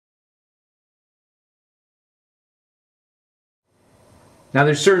Now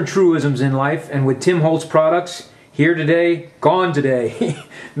there's certain truisms in life, and with Tim Holtz products, here today, gone today.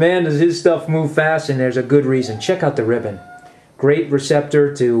 Man, does his stuff move fast, and there's a good reason. Check out the ribbon. Great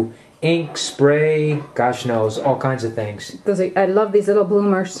receptor to ink, spray, gosh knows, all kinds of things. I love these little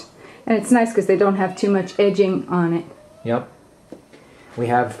bloomers. And it's nice because they don't have too much edging on it. Yep. We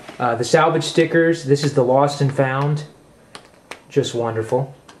have the salvage stickers. This is the lost and found. Just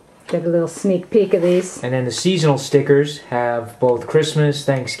wonderful. Get a little sneak peek of these. And then the seasonal stickers have both Christmas,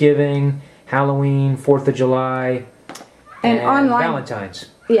 Thanksgiving, Halloween, 4th of July, and online, Valentine's.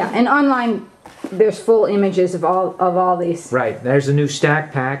 Yeah, and online there's full images of all these. Right. There's a new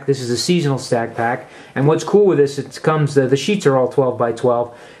stack pack. This is a seasonal stack pack. And what's cool with this, it comes, the sheets are all 12 by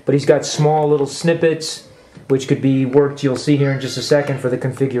 12, but he's got small little snippets which could be worked, you'll see here in just a second, for the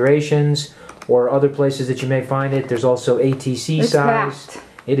configurations or other places that you may find it. There's also ATC it's size. Packed.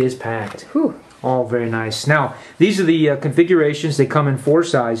 It is packed. Whew. All very nice. Now, these are the configurations. They come in 4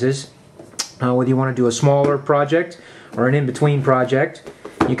 sizes. Whether you want to do a smaller project or an in-between project,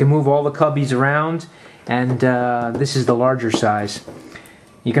 you can move all the cubbies around, and this is the larger size.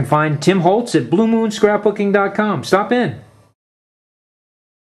 You can find Tim Holtz at BlueMoonScrapbooking.com. Stop in.